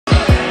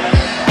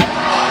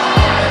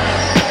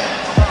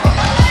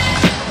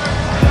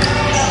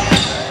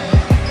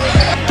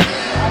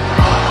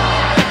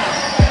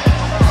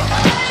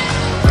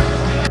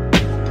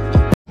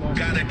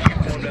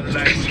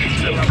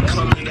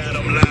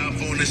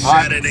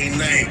Saturday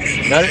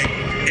night. Got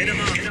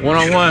it?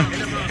 One-on-one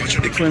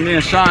between me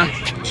and Sean.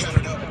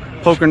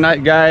 Poker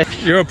night guy.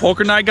 You're a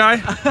poker night guy?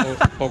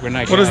 Poker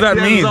night. What does that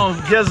mean? He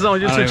has his own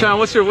YouTube channel.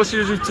 What's your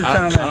YouTube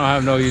channel? I don't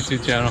have no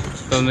YouTube channel.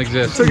 Doesn't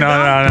exist.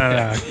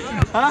 No.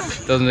 Huh?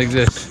 Doesn't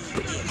exist.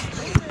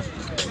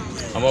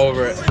 I'm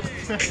over it.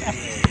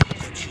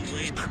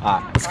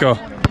 Let's go.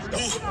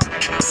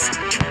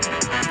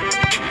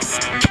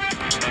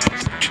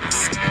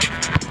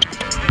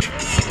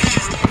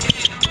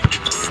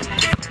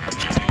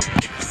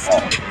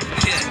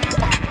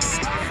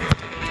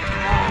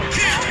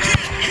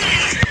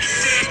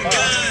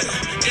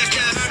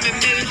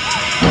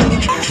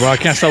 Bro, I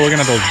can't stop looking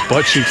at those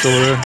butt cheeks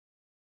over there.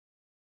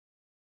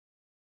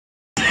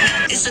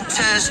 It's a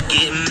test,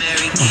 getting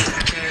married,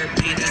 getting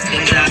therapy, these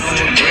things I don't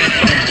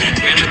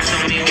regret. Grandma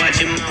told me watch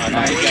your mouth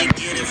before you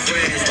get a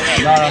friend.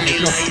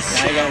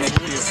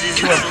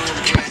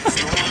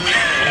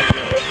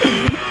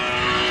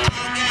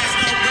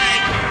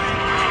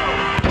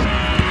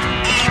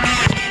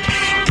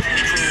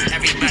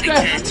 Everybody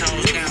 10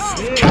 toes down.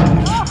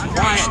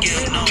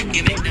 Still no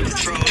giving them a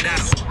troll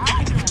down.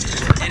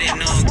 They didn't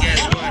know,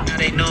 guess what? Now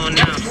they know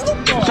now.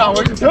 Sean,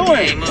 what you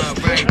doing? Came up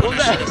right when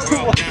I should have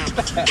broke down.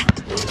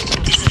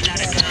 It's a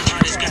lot of gun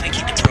artists, gotta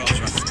keep the pros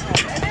right.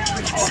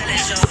 Selling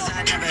shows,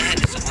 I never had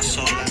this on my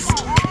soul.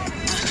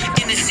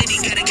 In the city,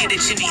 gotta get a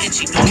chimney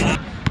itchy.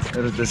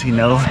 Little does he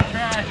know,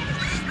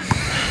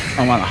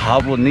 I'm on a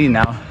hobbled knee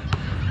now.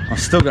 I'm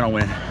still gonna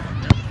win.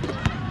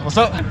 What's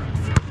up?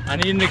 I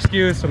need an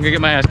excuse. I'm gonna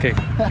get my ass kicked.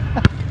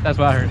 That's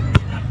what I heard.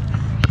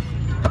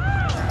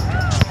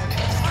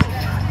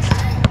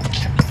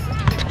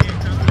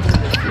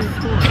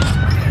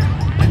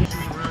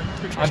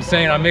 I'm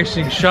saying I'm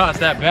mixing shots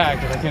that bad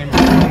because I can't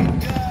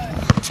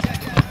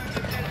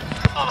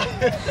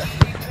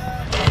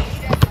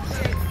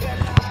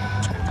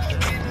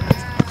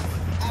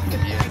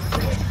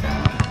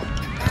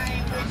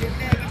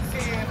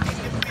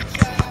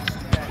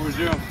Where's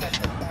you? You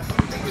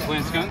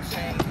playing skunks? No.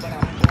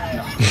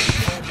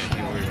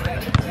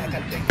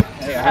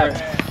 Hey, I heard.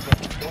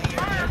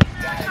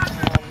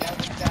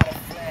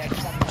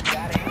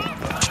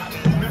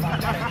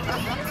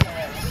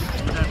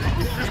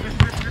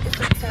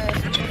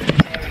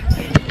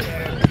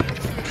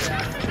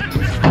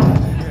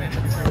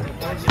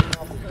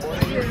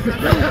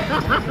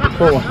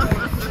 Cool.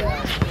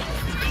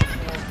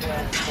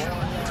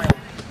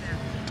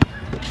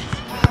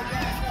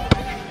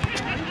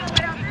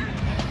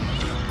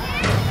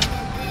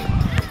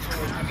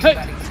 Hey!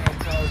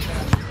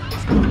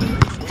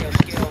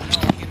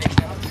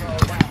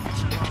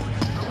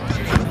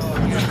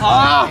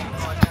 Ah!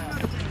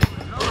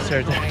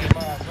 Sorry.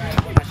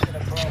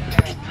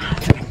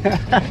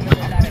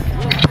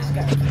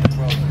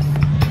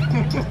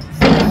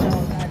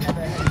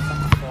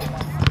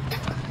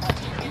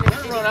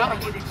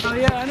 Oh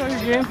yeah, I know your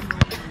game.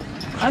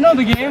 I know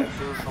the game.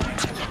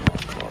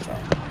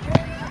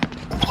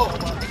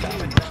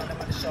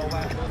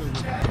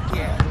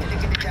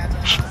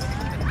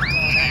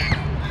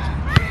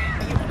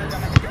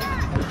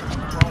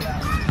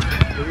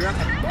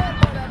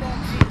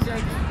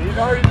 He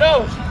already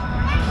knows.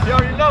 He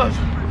already knows.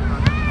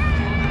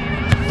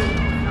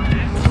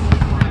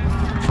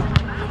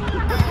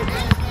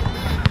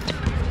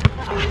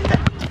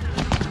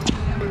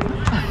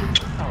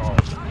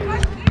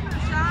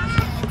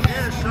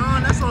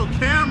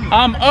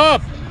 I'm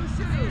up.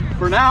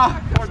 For now.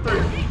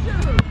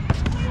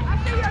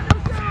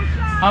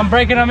 I'm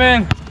breaking them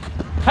in.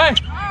 Hey!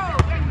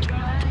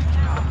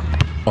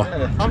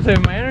 I'm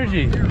saving my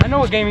energy. I know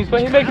what game he's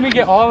playing. He's making me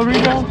get all the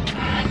rebounds.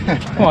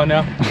 Come on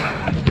now.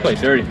 Play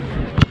 30. 4-3.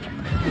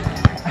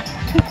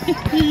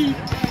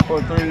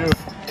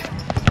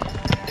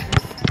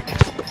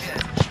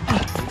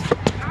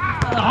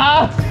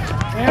 Oh.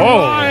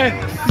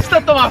 You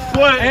stepped on my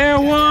foot.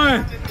 And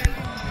one.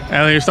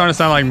 Ellie, you're starting to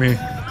sound like me.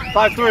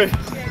 5-3.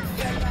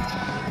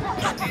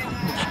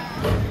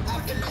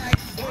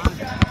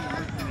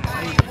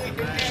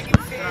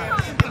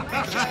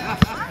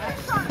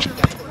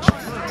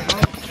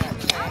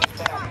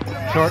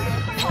 Short.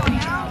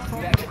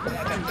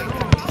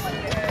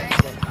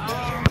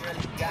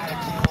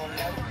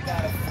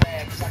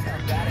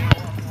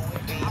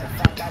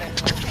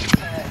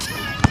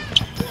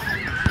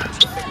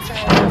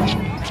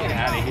 Get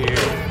out of here.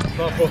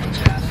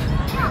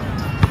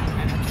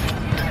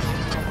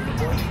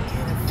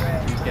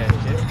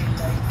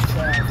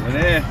 Went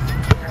in. I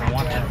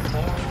want that.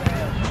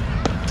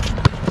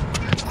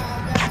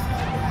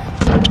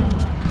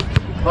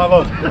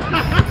 5-0.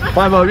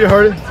 5-0, you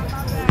heard it.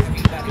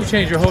 You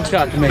changed your whole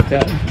shot to make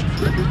that.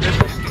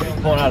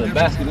 Pulling out of the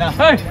basket now.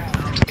 Hey!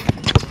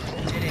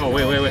 Oh,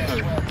 wait.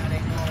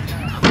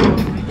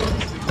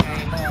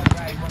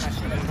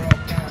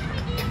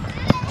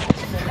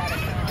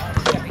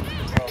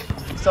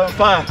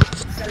 7-5.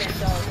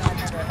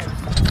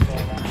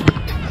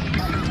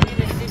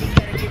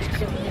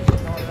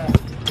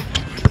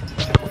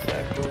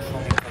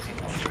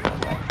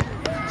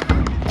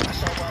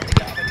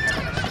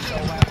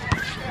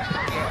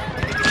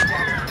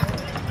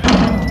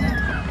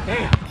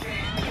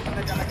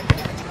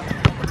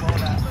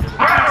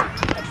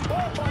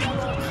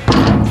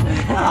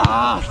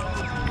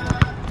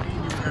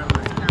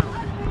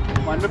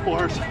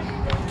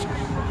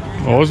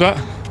 What was that?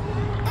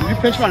 Did you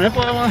pinch my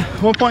nipple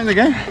at one point in the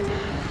game?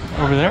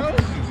 Over there?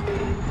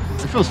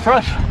 It feels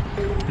fresh.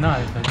 No,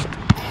 it doesn't.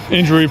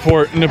 Injury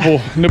report,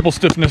 nipple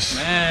stiffness.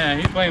 Man,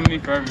 he's blaming me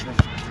for everything.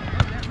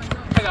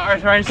 I got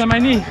arthritis on my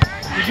knee.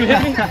 Did you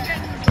hit me?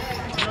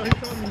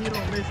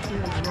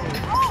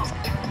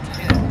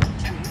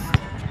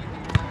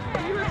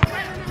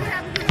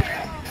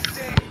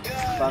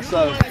 About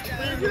so.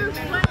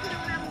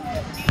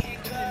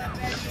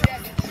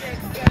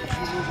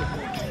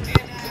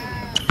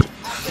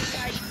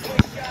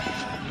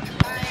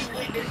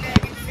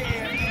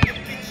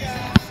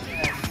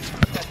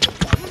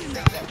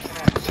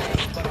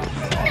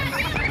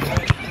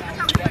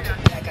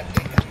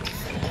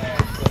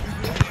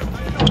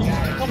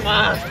 Come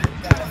on.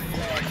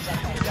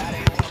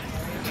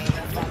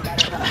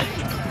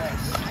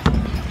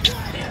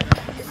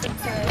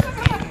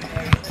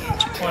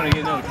 I want to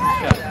get another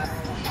shot.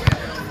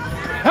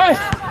 Hey!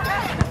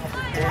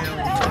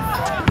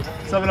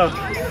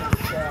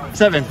 7-0.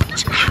 7.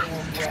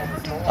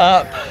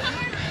 Up.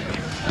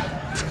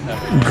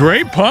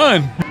 Great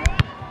pun.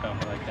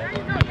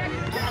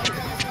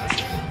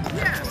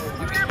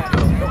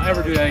 Don't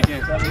ever do that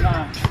again.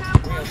 7-9.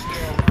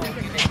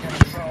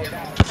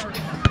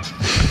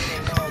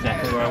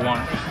 Exactly where I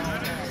want it.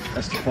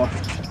 That's too far.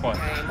 What?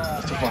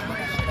 That's too far.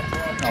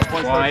 No,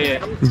 points Quiet.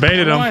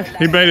 Baited him.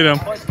 He baited him.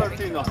 Points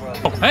 13 though.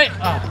 Oh, hey!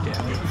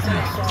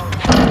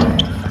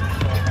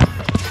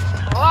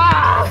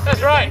 Ah,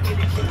 that's right.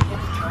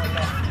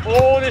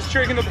 Oldest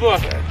trick in the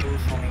book.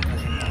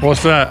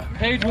 What's that?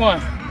 Page 1.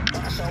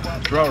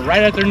 Throw it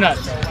right at their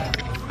nuts.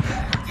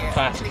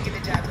 Classic.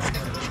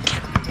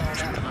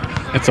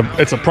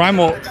 It's a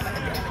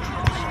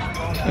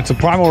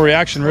primal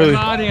reaction, really.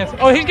 Audience.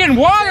 Oh, he's getting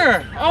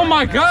water! Oh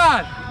my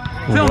God!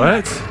 Film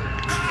What?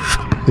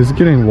 He's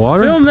getting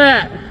water? Film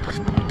that!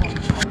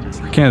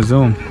 I can't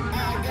zoom.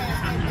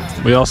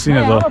 We all seen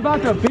it I'm though.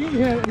 about to beat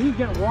him and he's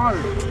getting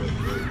water.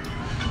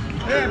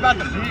 He ain't about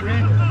to beat me.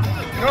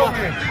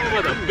 I'm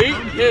about to beat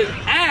his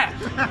ass!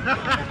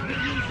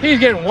 He's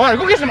getting water.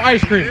 Go get some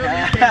ice cream.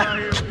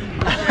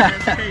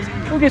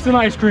 Go get some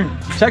ice cream.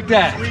 Check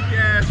that.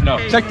 No.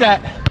 Check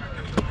that.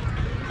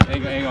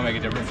 Ain't gonna make a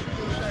difference.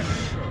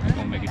 Ain't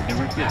gonna make a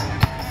difference.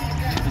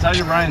 That's out of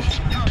your range.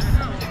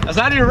 That's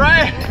out of your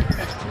range.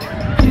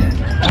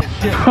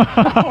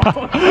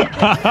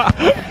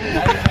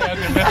 I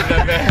didn't mess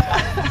that bad.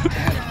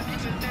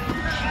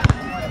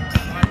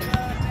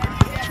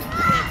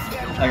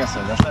 Like I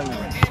said, that's out of your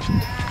range.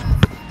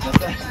 That's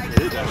that.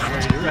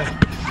 You're right.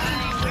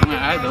 I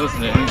had to listen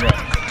to him. He's right.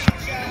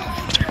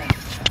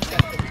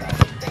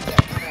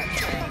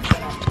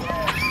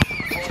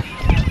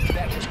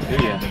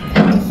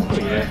 Oh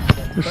yeah.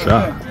 Good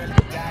shot.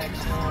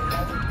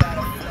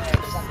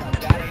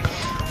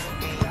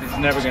 It's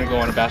never gonna go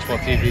on a basketball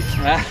TV.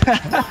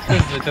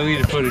 This is a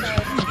deleted footage.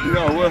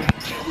 No, what?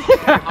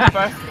 I'm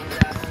fine.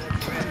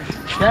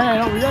 Yeah,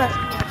 don't be that.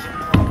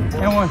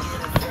 And one.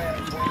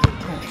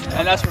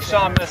 And that's where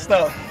Sean messed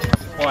up.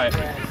 Quiet.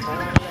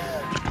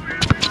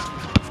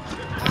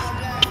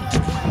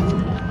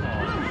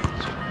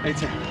 Hey,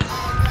 Tim.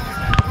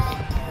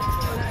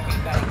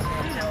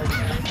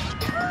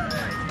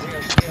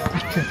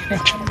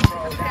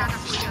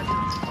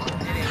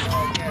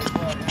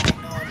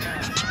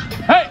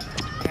 Hey!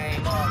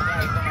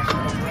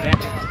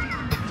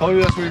 Told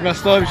you that's where you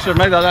messed up. You should have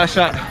made that last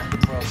shot.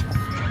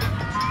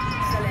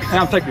 And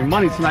I'm taking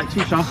money tonight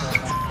too, Sean.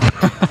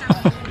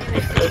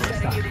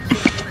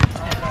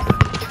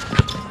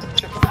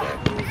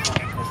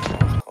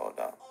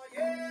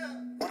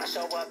 When I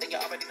show up, then you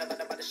already know that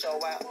I'm about to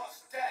show out.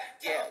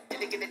 Yeah,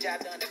 didn't get the job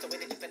done, that's the way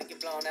that you finna get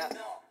blown out.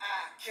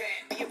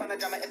 Be up on the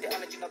drama if the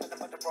energy know that I'm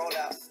about to roll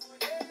out.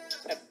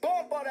 And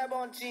boom, bought that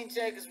on Gene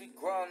J, cause we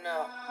grown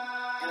now.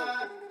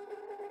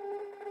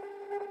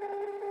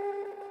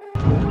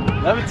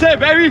 11-10,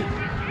 baby.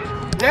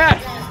 Yeah.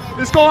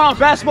 Let's go on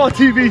basketball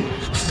TV.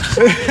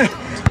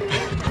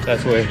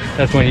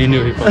 That's when you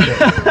knew he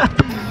fucked up.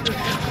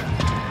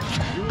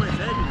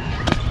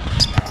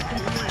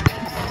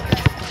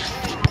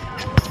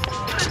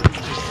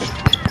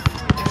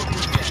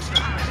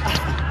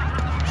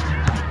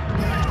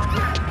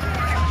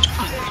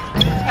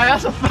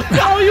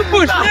 Oh, you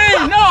pushed me!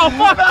 No,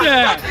 fuck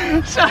that!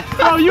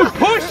 Oh, you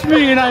pushed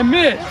me and I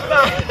missed!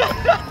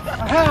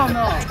 Hell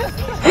no!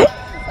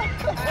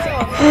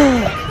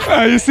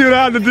 You see what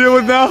I had to deal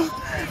with now?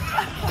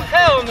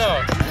 Hell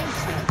no!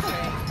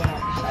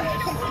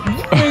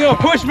 You're gonna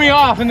push me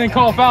off and then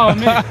call foul on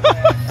me.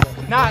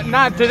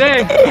 Not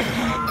today.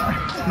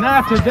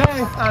 Not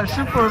today.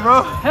 Shoot for it,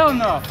 bro. Hell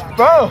no.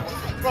 Bro.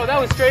 Bro, that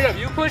was straight up.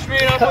 You pushed me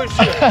and I pushed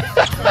you.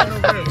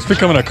 It's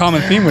becoming a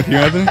common theme with you,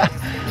 Anthony.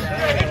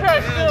 You tried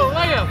to steal a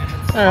layup.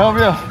 Hey, help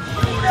me out.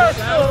 You tried to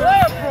steal a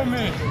layup from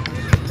me.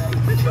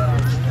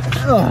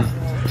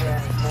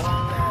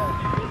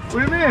 What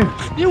do you mean?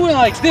 You went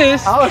like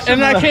this, and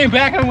then I came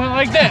back and went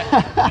like that.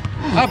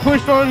 I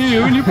pushed on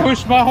you, and you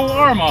pushed my whole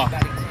arm off.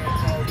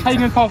 How you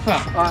gonna call foul?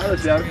 All right,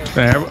 let's go.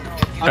 Man,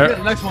 I'll get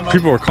the next one.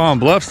 people were calling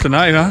bluffs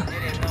tonight, huh?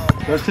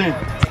 13.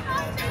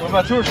 What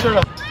about your shirt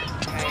up?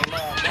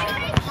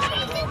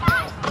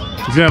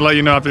 He's gonna let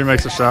you know after he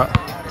makes a shot.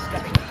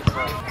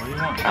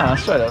 Ah,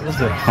 straight up. Let's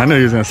do it. I knew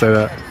he was gonna say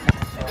that.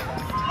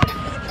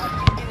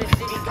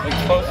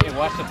 Hey,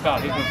 watch the foul.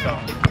 He's gonna foul.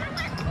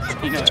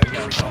 You know he's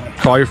gonna foul.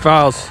 Call your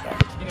fouls.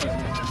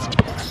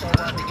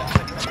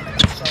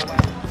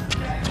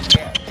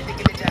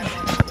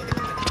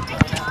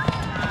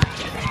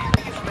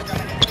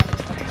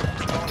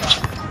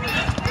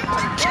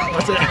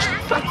 What's it?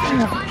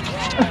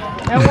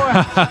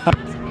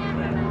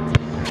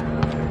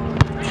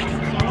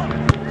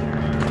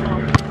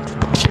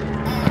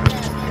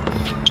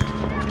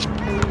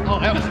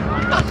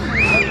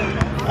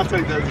 I'll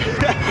take that.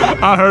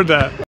 I heard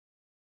that.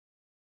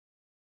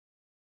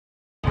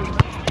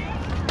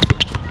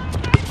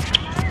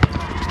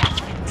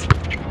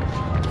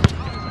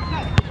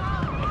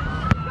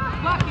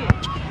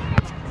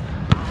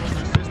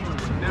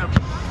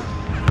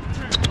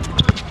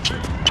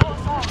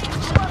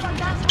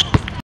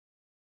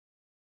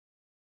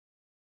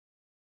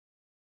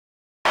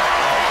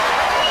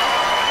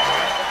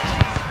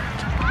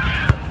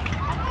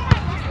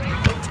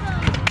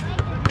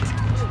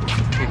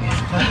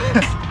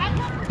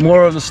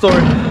 Moral of the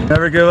story,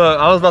 never give up.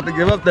 I was about to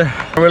give up there.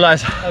 I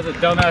realized That was a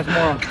dumbass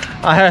moral.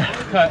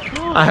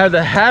 I had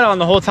the hat on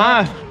the whole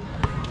time.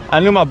 I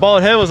knew my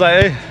bald head was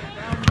like, hey,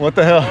 what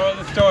the hell? Moral of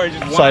the story,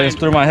 just So I just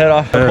threw my head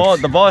off.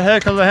 Yes. The bald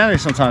head comes in handy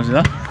sometimes, you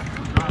know?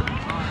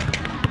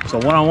 So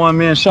one-on-one,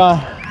 me and Sean.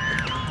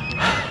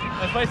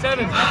 Let's play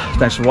 7.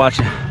 Thanks for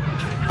watching.